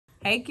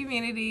Hey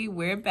community,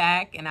 we're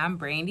back, and I'm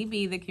Brandy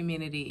B, the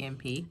community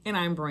MP. And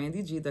I'm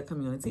Brandy G, the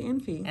community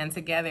MP. And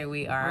together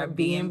we are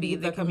B&B,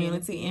 the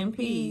community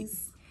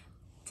MPs.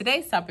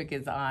 Today's topic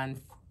is on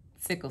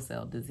sickle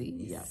cell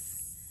disease.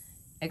 Yes.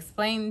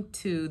 Explain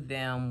to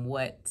them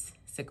what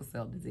sickle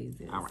cell disease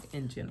is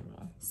in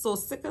general. So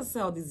sickle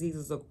cell disease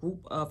is a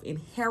group of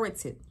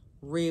inherited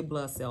red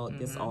blood cell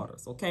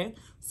disorders, okay?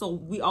 So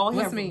we all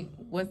have...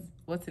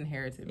 What's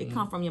inherited? It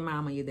comes from your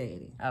mom and your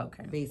daddy.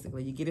 Okay.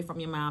 Basically, you get it from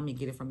your mom, you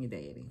get it from your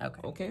daddy.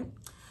 Okay.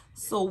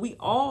 So we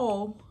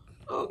all...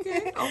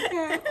 Okay. All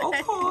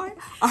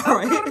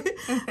right.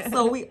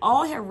 So we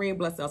all have red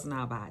blood cells in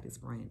our bodies,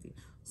 Brandy.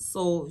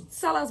 So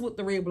tell us what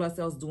the red blood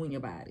cells do in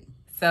your body.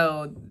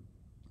 So...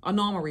 A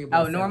normal red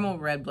blood cell. Normal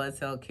red blood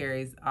cell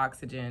carries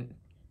oxygen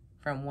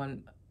from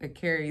one... It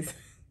carries...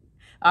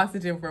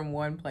 oxygen from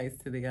one place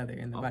to the other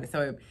in the body.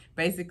 So it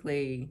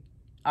basically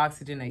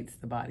oxygenates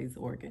the body's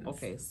organs.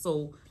 Okay,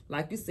 so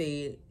like you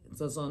said,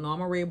 so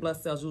normal red blood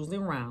cells usually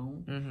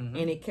round,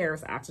 and it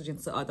carries oxygen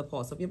to other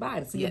parts of your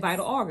body, to your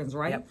vital organs,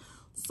 right? Yep.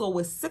 So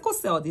with sickle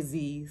cell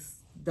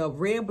disease, the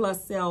red blood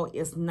cell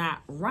is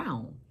not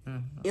round.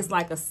 It's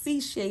like a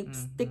C-shaped,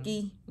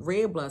 sticky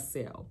red blood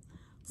cell.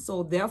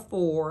 So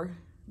therefore,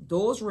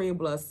 those red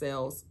blood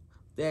cells,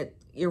 that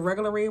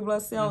irregular red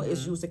blood cell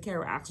is used to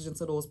carry oxygen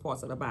to those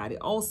parts of the body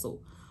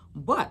also.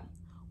 But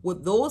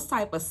with those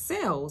type of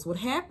cells, what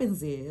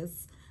happens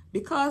is,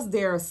 because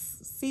they're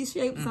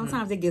C-shaped,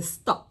 sometimes they get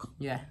stuck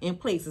in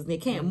places. They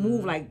can't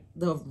move like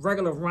the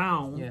regular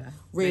round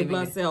red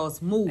blood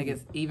cells move. They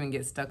even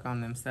get stuck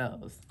on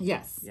themselves.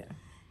 Yes. Yeah.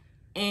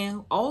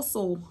 And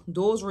also,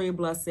 those red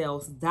blood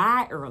cells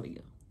die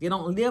earlier. They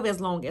don't live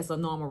as long as a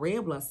normal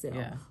red blood cell.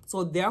 Yeah.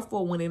 So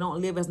therefore, when they don't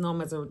live as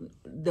long as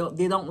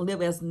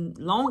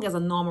a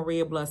normal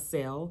red blood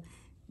cell,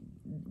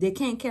 they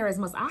can't carry as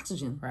much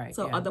oxygen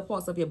to other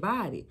parts of your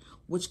body,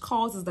 which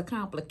causes the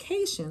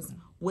complications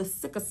with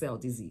sickle cell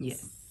disease.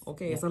 Yes.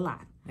 Okay, it's a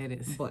lot. It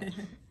is. But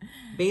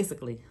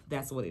basically,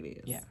 that's what it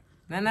is. Yeah.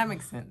 And that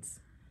makes sense.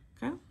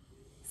 Okay.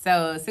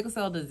 So sickle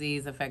cell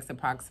disease affects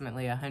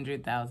approximately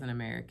 100,000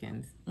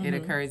 Americans. It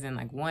occurs in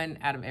like 1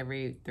 out of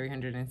every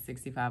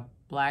 365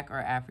 Black or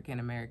African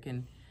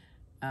American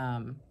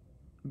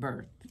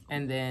birth.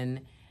 And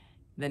then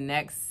the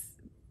next,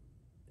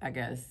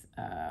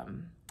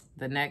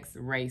 the next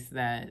race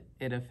that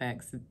it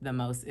affects the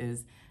most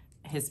is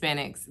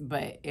Hispanics,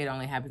 but it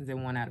only happens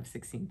in 1 out of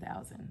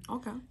 16,000.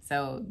 Okay.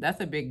 So that's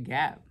a big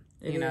gap.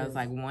 It's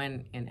like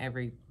 1 in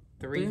every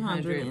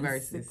 300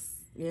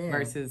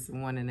 versus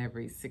 1 in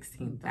every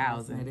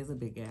 16,000. That is a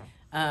big gap.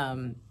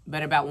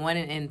 But about 1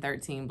 in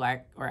 13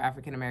 Black or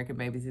African American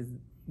babies is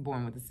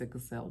born with a sickle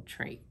cell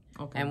trait.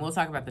 Okay. And we'll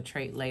talk about the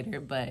trait later,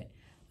 but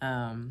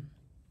I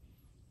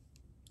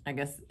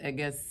guess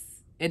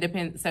it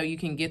depends. So you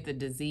can get the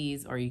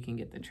disease or you can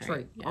get the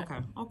trait.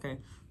 Yeah. Okay.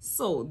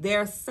 So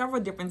there are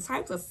several different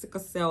types of sickle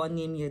cell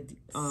anemia.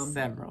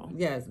 Several.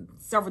 Yes,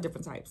 several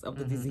different types of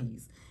the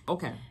disease.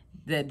 Okay.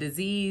 The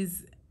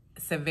disease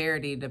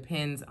severity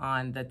depends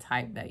on the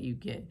type that you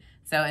get.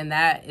 So, and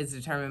that is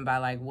determined by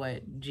like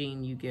what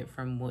gene you get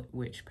from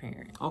which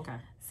parent. Okay.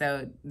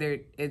 So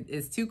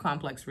it's too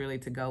complex really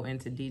to go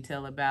into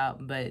detail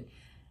about, but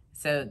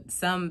so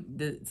some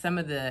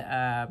of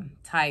the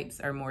types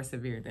are more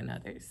severe than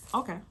others.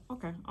 Okay.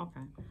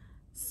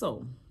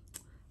 So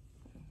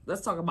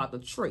let's talk about the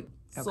trait.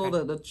 Okay. So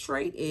the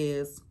trait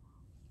is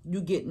you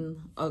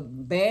getting a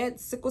bad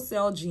sickle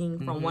cell gene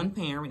from one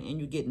parent and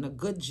you're getting a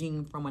good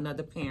gene from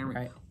another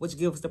parent, which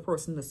gives the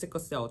person the sickle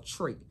cell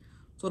trait.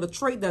 So the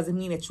trait doesn't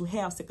mean that you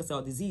have sickle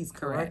cell disease,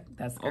 correct?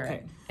 That's correct.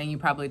 Okay. And you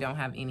probably don't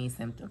have any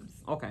symptoms.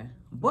 Okay.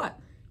 But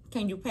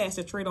can you pass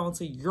the trait on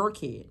to your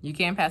kid? You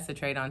can pass the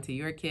trait on to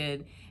your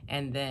kid,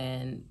 and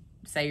then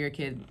say your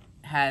kid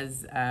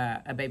has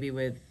a baby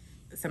with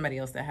somebody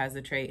else that has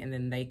the trait, and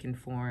then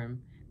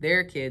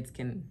their kids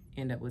can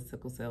end up with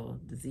sickle cell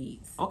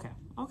disease. Okay.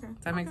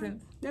 Does that make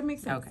sense? That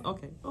makes sense.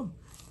 Okay. Oh,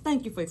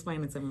 thank you for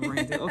explaining to me,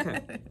 Miranda. Okay.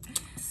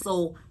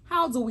 So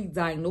how do we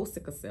diagnose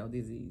sickle cell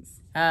disease?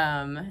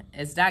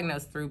 It's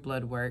diagnosed through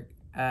blood work.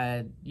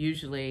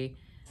 Usually,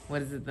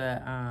 what is it?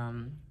 The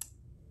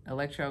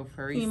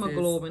electrophoresis.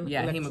 Hemoglobin.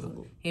 Yeah,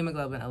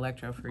 hemoglobin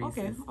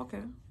electrophoresis.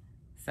 Okay.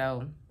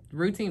 So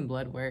routine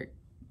blood work.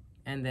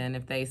 And then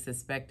if they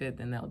suspect it,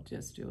 then they'll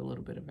just do a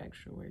little bit of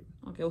extra work.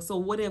 Okay. So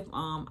what if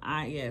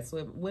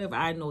what if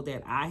I know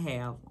that I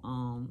have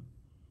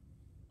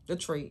the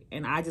trait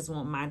and I just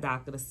want my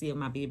doctor to see if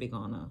my baby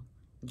gonna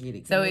get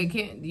it? So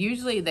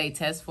usually they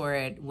test for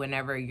it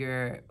whenever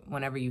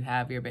you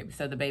have your baby.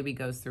 So the baby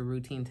goes through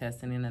routine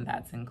testing and then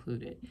that's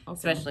included,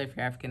 especially if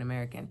you're African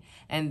American.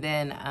 And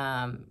then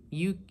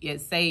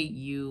say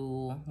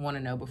you want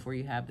to know before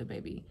you have the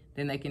baby,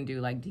 then they can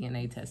do like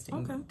DNA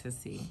testing to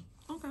see.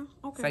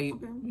 Okay. So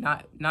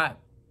not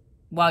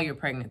while you're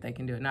pregnant, they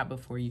can do it, not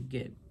before you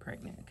get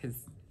pregnant, because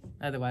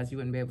otherwise you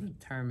wouldn't be able to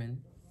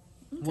determine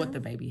what the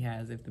baby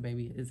has if the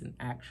baby isn't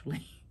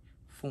actually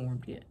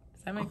formed yet.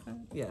 Does that make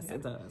sense? Yes,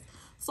 it does.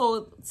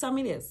 So tell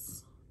me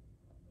this.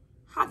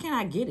 how can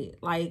I get it?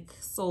 Like,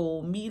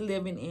 so me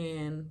living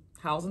in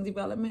housing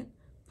development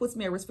puts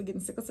me at risk for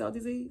getting sickle cell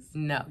disease?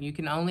 No, you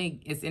can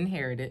only, it's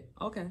inherited.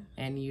 Okay.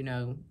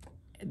 And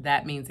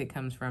that means it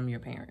comes from your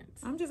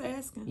parents. I'm just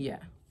asking. Yeah.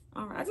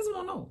 All right. I just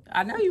want to know.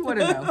 I know you want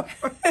to know.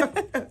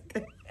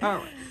 Okay. All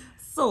right.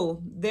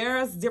 So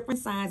there's different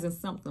signs and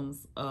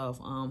symptoms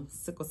of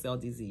sickle cell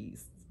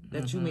disease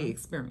that you may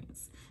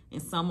experience.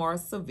 And some are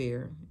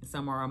severe and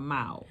some are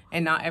mild.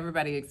 And not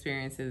everybody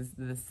experiences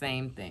the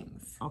same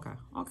things. Okay.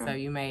 So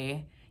you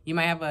may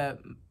have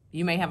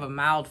a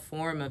mild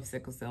form of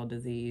sickle cell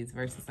disease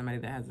versus somebody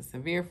that has a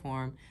severe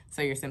form,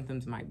 so your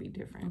symptoms might be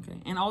different. Okay.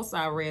 And also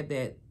I read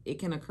that it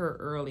can occur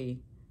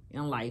early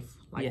in life,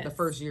 like the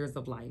first years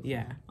of life.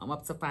 Yeah.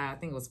 Up to 5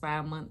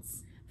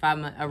 months.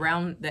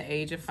 Around the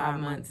age of 5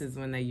 months is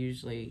when they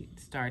usually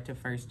start to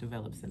first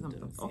develop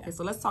symptoms. Okay,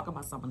 so let's talk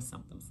about some of the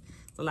symptoms.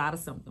 It's a lot of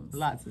symptoms.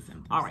 Lots of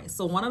symptoms. All right,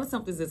 so one of the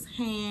symptoms is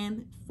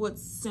hand-foot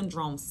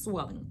syndrome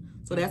swelling.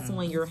 So that's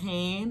when your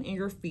hand and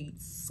your feet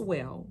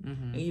swell.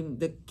 And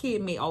the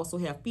kid may also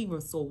have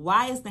fever. So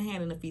why is the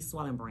hand and the feet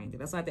swelling, Brandy?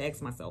 That's what I have to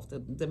ask myself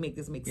to make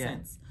this make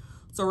sense.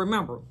 So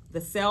remember,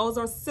 the cells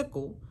are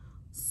sickle,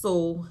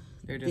 so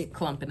they're just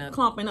clumping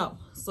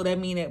up. So that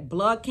means that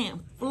blood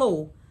can't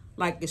flow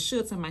like it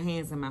should to my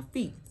hands and my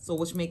feet. So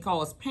which may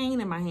cause pain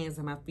in my hands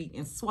and my feet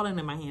and swelling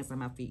in my hands and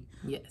my feet.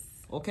 Yes.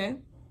 Okay?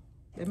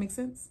 That makes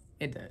sense?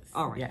 It does.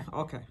 All right. Yeah.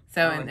 Okay.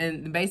 So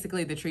and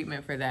basically the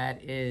treatment for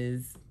that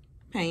is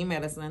pain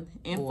medicine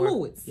and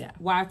fluids. Yeah.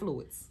 Why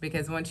fluids?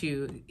 Because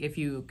if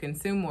you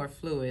consume more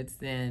fluids,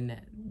 then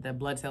the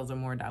blood cells are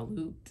more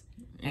dilute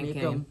and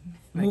can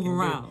move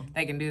around.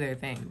 They can do their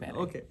thing better.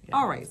 Okay. Yeah.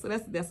 All right. So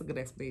that's a good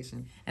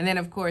explanation. And then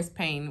of course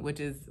pain,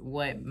 which is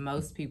what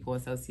most people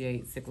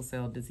associate sickle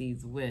cell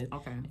disease with.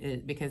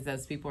 Okay. Because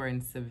those people are in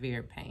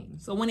severe pain.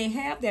 So when they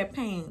have that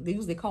pain, they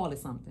usually call it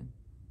something.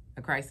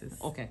 A crisis.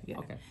 Okay. Yeah.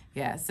 Okay.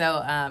 Yeah.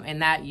 So,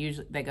 and that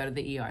usually they go to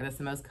the ER. That's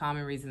the most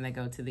common reason they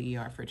go to the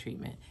ER for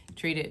treatment.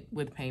 Treat it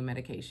with pain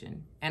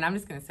medication. And I'm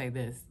just going to say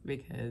this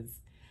because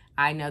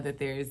I know that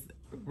there's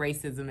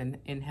racism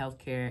in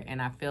healthcare,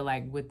 and I feel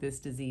like with this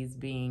disease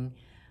being,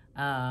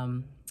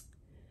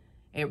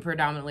 it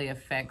predominantly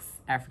affects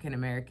African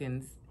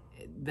Americans,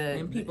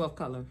 and people of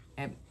color,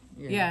 and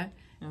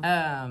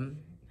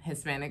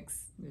Hispanics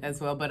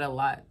as well, but a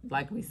lot,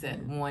 like we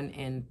said, 1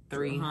 in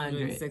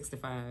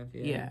 365.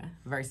 Yeah,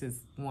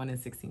 versus 1 in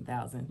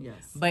 16,000. Yes.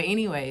 But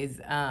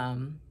anyways, I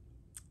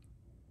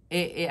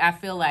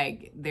feel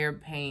like their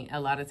pain, a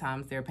lot of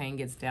times their pain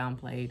gets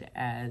downplayed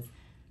as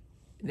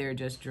they're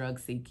just drug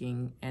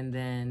seeking, and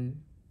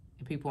then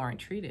people aren't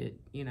treated.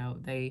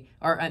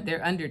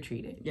 They're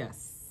undertreated.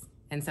 Yes.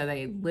 And so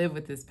they live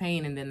with this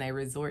pain, and then they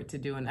resort to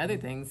doing other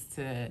things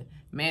to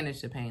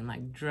manage the pain,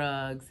 like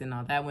drugs and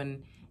all that.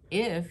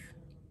 If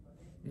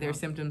their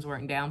symptoms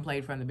weren't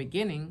downplayed from the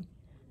beginning,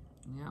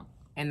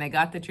 and they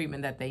got the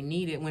treatment that they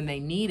needed when they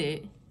need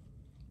it,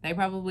 they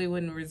probably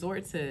wouldn't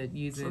resort to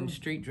using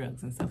street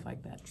drugs and stuff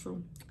like that.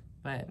 True.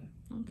 But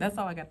that's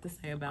all I got to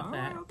say about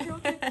that.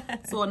 Okay.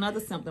 So another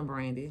symptom,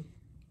 Brandy.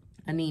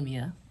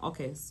 Anemia.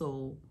 Okay,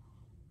 so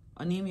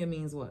anemia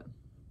means what?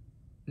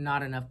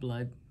 Not enough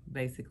blood,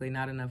 basically.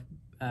 Not enough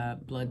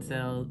blood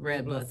cells,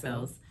 red blood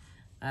cells.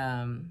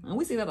 And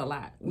we see that a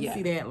lot. We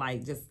see that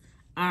like just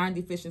iron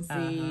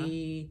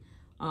deficiency,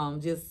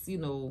 just,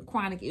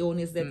 chronic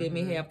illness that they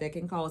may have that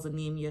can cause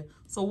anemia.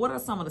 So what are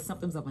some of the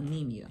symptoms of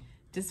anemia?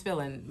 Just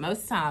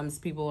most times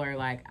people are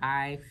like,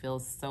 I feel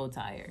so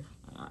tired.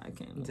 I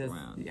can't move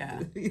around.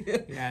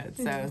 Yeah.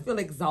 So feel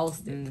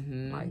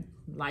exhausted, like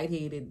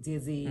lightheaded,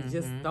 dizzy,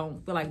 just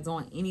don't feel like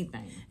doing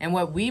anything. And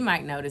what we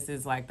might notice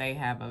is like they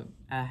have a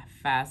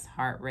fast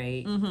heart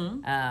rate.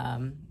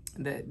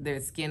 Their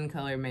skin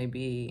color may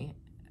be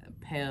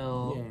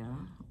pale.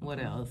 Yeah. What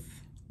else?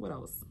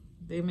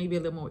 They may be a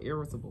little more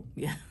irritable.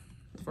 Yeah.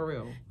 For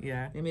real.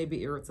 Yeah. They may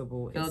be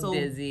irritable. Feel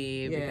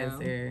dizzy because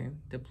they're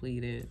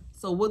depleted.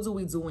 So what do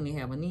we do when they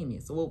have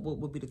anemia? So what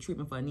would be the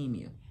treatment for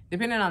anemia?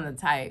 Depending on the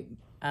type,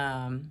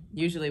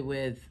 usually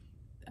with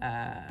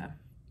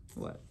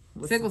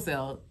sickle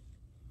cell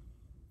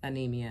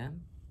anemia,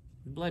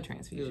 blood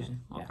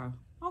transfusion. Okay.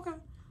 Okay.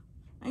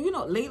 And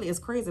lately it's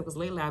crazy because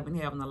lately I've been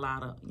having a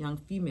lot of young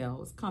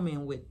females coming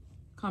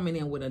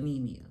in with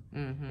anemia,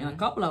 and a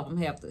couple of them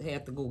have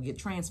to go get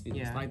transfused.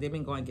 Yeah. Like they've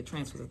been going to get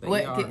transfused.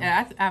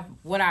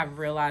 What I've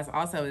realized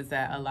also is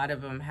that a lot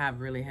of them have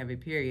really heavy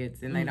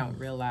periods, and they don't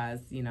realize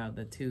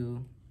the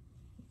two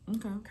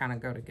kind of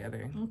go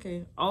together.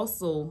 Okay.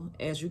 Also,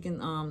 as you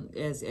can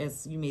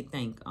as you may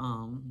think,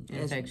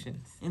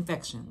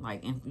 infection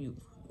like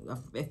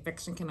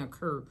infection can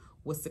occur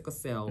with sickle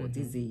cell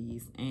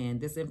disease,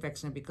 and this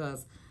infection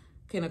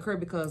can occur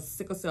because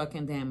sickle cell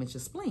can damage the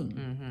spleen.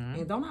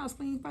 And don't our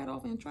spleen fight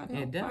off and try to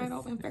fight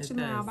off infection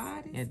in our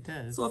bodies? It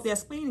does. So if that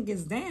spleen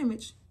gets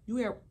damaged, you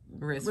have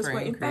risk for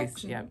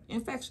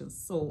infections.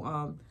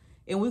 So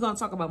and we're going to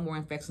talk about more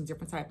infections,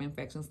 different type of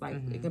infections, like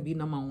it can be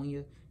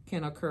pneumonia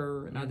can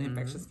occur and other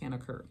infections can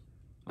occur.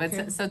 But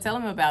Okay. so tell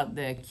them about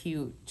the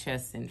acute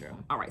chest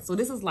syndrome. All right, so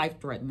this is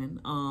life-threatening.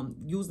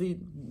 Usually,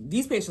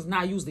 these patients,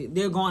 not usually,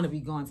 they're going to be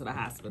going to the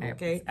hospital,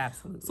 okay?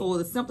 Absolutely. So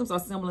the symptoms are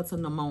similar to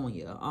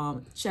pneumonia,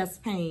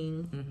 chest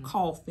pain,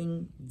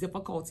 coughing,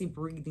 difficulty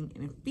breathing,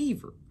 and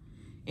fever.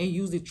 And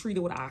usually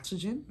treated with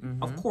oxygen.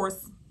 Of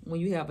course,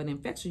 when you have an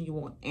infection, you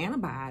want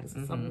antibiotics,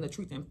 something to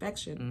treat the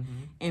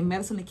infection, and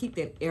medicine to keep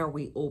that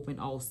airway open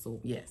also.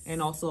 Yes.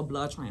 And also a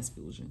blood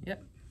transfusion.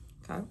 Yep.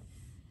 Okay.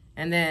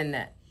 And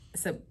then,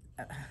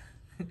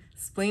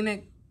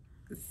 splenic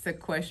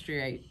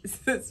sequestration.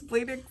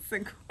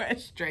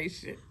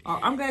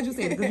 I'm glad you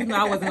said it because you know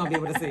I wasn't going to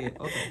be able to say it.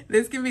 Okay.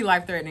 This can be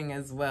life-threatening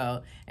as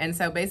well. And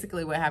so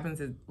basically what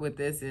happens with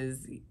this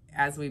is,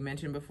 as we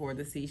mentioned before,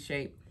 the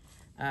C-shape,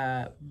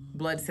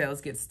 blood cells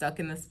get stuck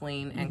in the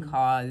spleen and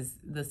cause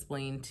the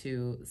spleen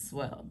to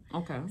swell.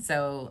 Okay.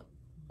 So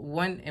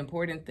one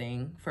important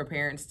thing for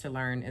parents to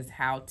learn is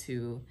how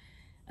to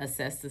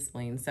assess the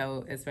spleen.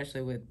 So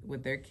especially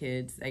with their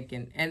kids, they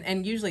can,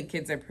 and usually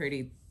kids are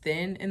pretty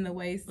thin in the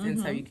waist, and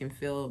so you can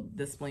feel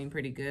the spleen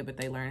pretty good, but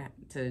they learn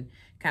to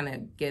kind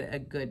of get a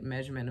good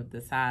measurement of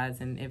the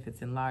size, and if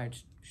it's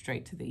enlarged,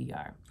 straight to the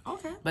ER.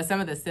 Okay. But some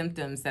of the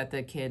symptoms that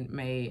the kid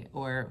may,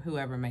 or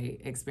whoever may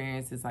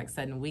experience, is like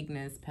sudden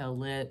weakness, pale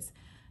lips,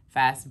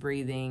 fast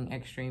breathing,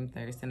 extreme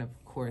thirst, and of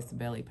course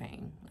belly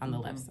pain on the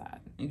left side.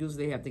 And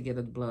usually they have to get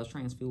a blood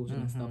transfusion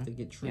and stuff to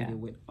get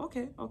treated with.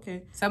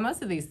 Okay. So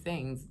most of these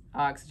things,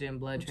 oxygen,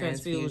 blood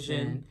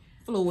transfusion,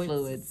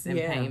 fluids, and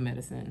pain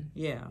medicine.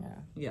 Yeah.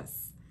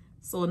 Yes.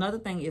 So another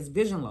thing is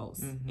vision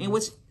loss, in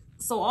which,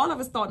 so all of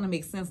it's starting to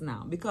make sense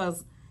now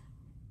because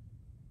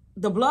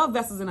the blood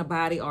vessels in the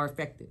body are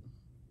affected.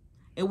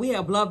 And we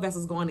have blood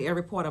vessels going to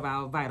every part of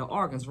our vital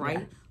organs, right?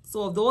 Yeah.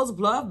 So if those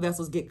blood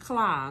vessels get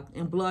clogged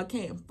and blood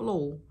can't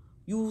flow,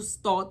 you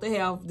start to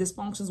have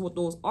dysfunctions with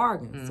those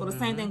organs. So the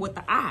same thing with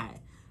the eye.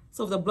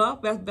 So if the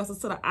blood vessels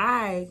to the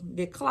eye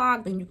get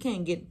clogged and you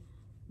can't get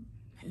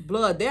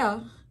blood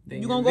there,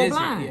 you're going to go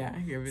blind. Yeah,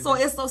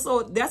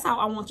 so that's how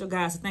I want you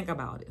guys to think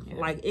about it. Yeah.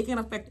 Like it can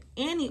affect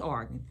any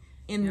organ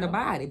in the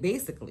body,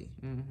 basically.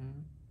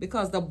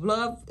 Because the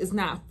blood is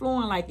not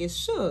flowing like it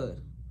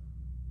should.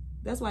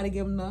 That's why they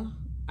give them the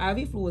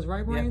IV fluids,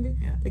 right, Brandy?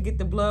 Yeah. To get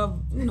the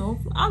blood,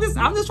 I'm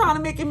just trying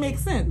to make it make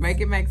sense. Make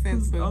it make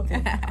sense, boo. Okay.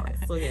 All right.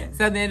 So, yeah.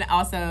 So then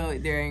also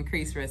there are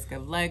increased risk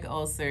of leg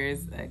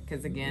ulcers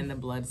because, again, the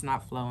blood's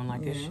not flowing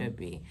like it should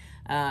be.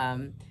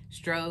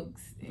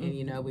 Strokes,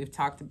 and, we've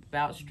talked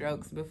about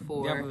strokes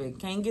before. Definitely.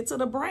 Can't get to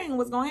the brain,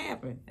 what's going to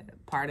happen?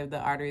 Part of the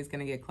artery is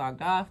going to get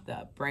clogged off.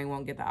 The brain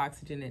won't get the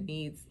oxygen it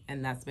needs,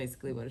 and that's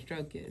basically what a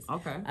stroke is.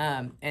 Okay.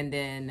 And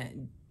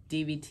then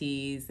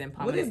DVTs and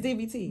what is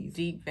DVTs?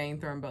 Deep vein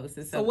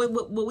thrombosis. So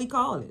what we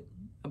call it?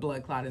 A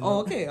blood clot in the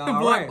leg. A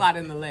blood clot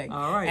in the leg.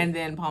 All right. And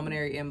then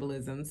pulmonary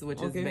embolisms,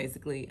 which is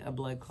basically a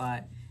blood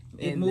clot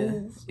in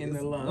the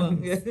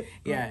lungs.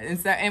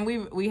 And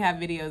we have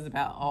videos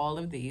about all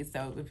of these.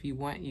 So if you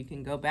want, you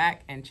can go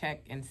back and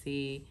check and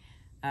see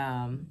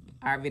our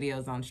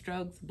videos on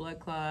strokes, blood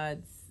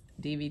clots,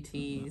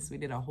 DVTs. We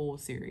did a whole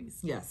series.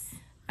 Yes.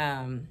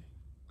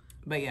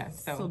 But yeah,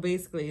 so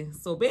basically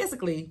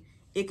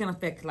it can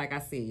affect, like I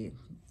said,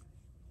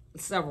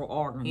 several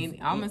organs.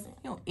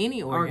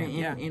 Any organ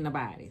in the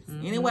body.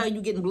 Anywhere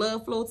you getting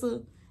blood flow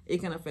to,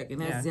 it can affect,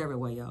 and that's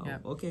everywhere, y'all.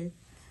 Yep. Okay?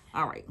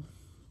 All right.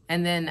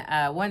 And then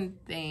one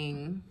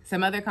thing,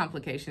 some other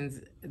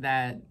complications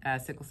that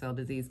sickle cell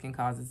disease can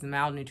cause is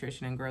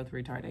malnutrition and growth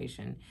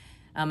retardation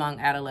among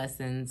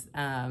adolescents,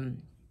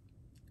 and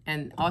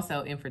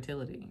also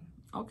infertility.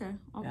 Okay.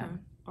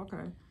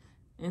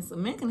 And so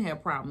men can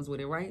have problems with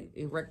it, right?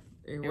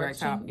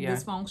 Erection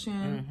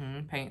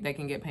dysfunction. Pain. They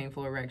can get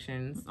painful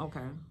erections.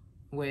 Okay.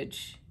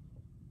 Which,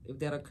 if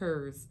that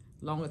occurs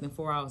longer than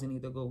 4 hours, you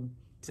need to go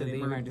to the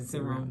emergency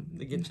room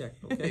to get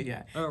checked. Okay.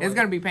 Yeah. Right. It's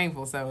going to be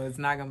painful, so it's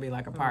not going to be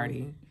like a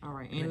party. All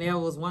right. And there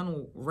was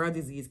one rare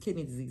disease,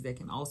 kidney disease, that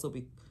can also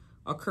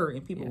occur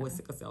in people with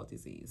sickle cell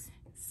disease.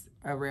 It's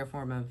a rare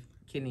form of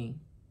kidney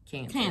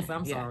cancer.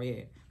 I'm sorry.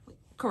 Yeah.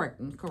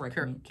 Correct me.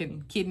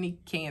 Kidney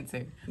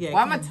cancer. Yeah,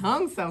 why my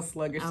tongue so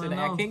sluggish today?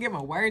 I can't get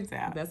my words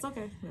out. That's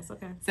okay.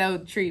 So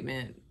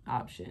treatment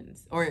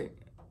options or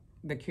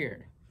the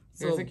cure.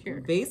 There's a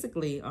cure.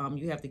 Basically,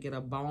 you have to get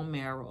a bone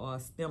marrow or a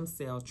stem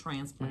cell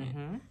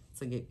transplant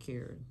to get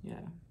cured.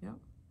 Yeah.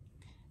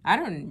 I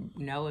don't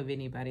know of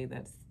anybody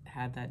that's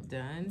had that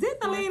done.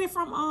 Did the lady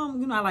from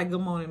I like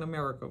Good Morning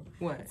America?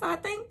 What? So I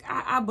think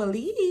I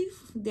believe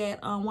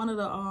that one of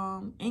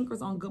the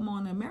anchors on Good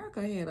Morning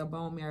America had a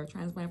bone marrow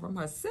transplant from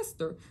her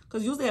sister,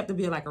 because usually have to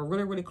be like a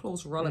really, really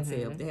close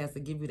relative that has to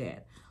give you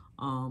that,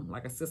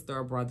 like a sister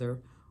or brother.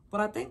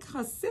 But I think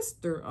her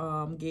sister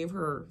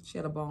she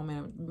had a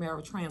bone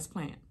marrow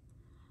transplant.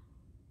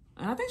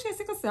 And I think she had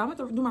sickle cell. I'm going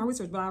to have to do my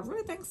research, but I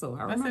really think so.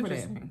 I remember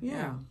that.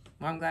 Yeah.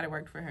 Well, I'm glad it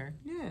worked for her.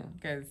 Yeah.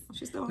 Because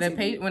she's still on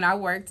when I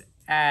worked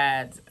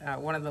at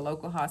one of the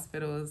local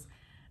hospitals,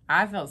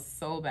 I felt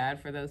so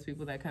bad for those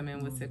people that come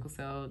in with sickle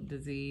cell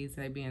disease.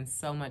 They be in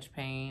so much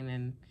pain.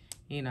 And,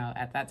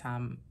 at that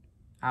time,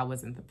 I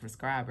wasn't the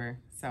prescriber,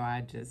 so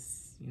I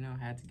just,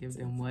 had to give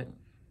them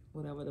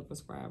whatever the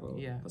prescriber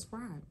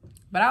prescribed.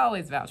 But I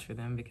always vouch for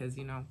them because,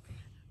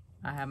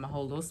 I have my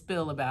whole little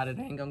spill about it.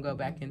 I ain't gonna go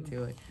back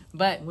into it.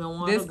 But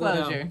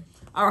disclosure.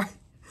 All right.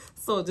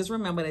 So just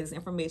remember that this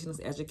information is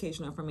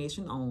educational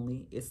information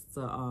only. It's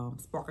to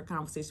spark a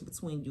conversation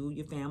between you,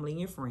 your family,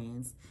 and your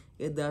friends.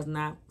 It does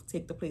not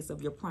take the place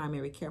of your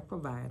primary care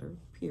provider,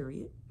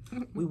 period.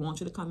 We want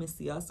you to come and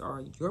see us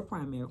or your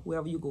primary,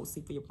 whoever you go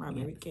see for your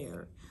primary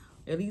care,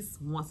 at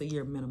least once a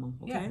year minimum,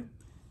 okay? Yeah.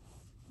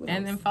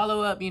 And then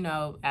follow up,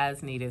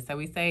 as needed. So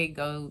we say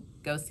go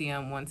see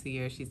them once a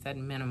year. She said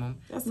minimum.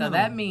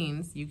 That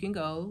means you can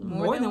go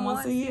more than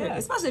once a year.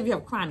 Especially if you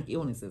have chronic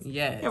illnesses.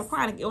 Yes. If you have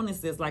chronic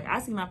illnesses, like I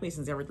see my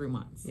patients every 3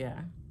 months.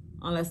 Yeah.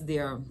 Unless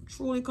they're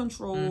truly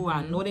controlled.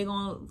 I know they're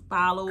going to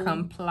follow.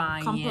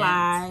 Comply.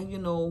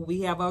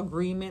 We have an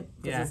agreement.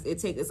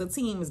 It's a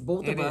team. It's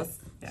both of us.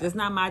 Yeah. It's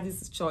not my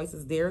choice.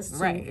 It's theirs too.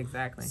 Right,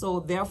 exactly.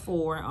 So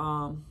therefore,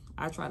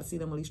 I try to see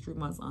them at least 3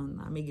 months. I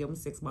may give them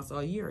 6 months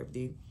or a year if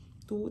they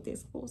do what they're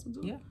supposed to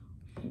do. Yeah.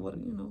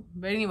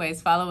 But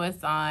anyways, follow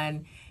us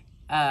on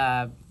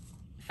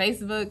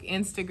Facebook,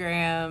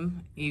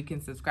 Instagram. You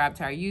can subscribe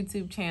to our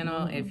YouTube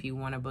channel if you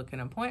want to book an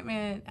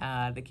appointment.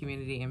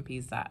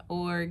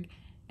 thecommunitymps.org.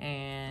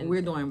 And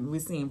we're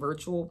seeing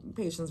virtual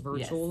patients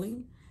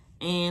virtually,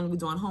 and we're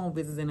doing home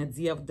visits in the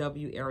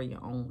DFW area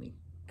only.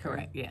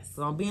 Correct. Yes.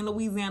 So I'll be in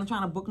Louisiana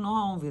trying to book no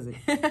home visit.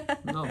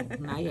 No,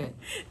 not yet.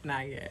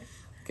 Not yet.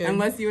 Okay.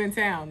 Unless you're in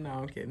town. No,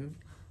 I'm kidding.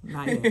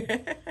 Not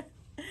yet.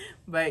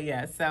 But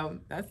yeah, so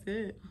that's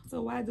it.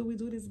 So why do we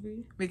do this,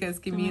 Bree? Because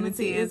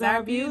community is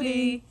our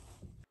beauty.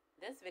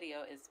 This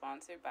video is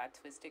sponsored by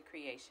Twisted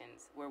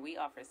Creations, where we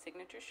offer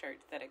signature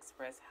shirts that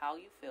express how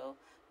you feel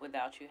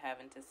without you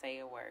having to say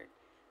a word.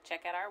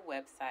 Check out our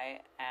website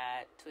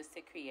at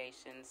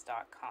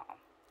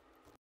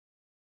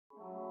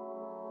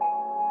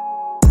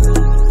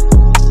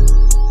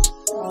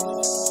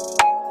twistedcreations.com.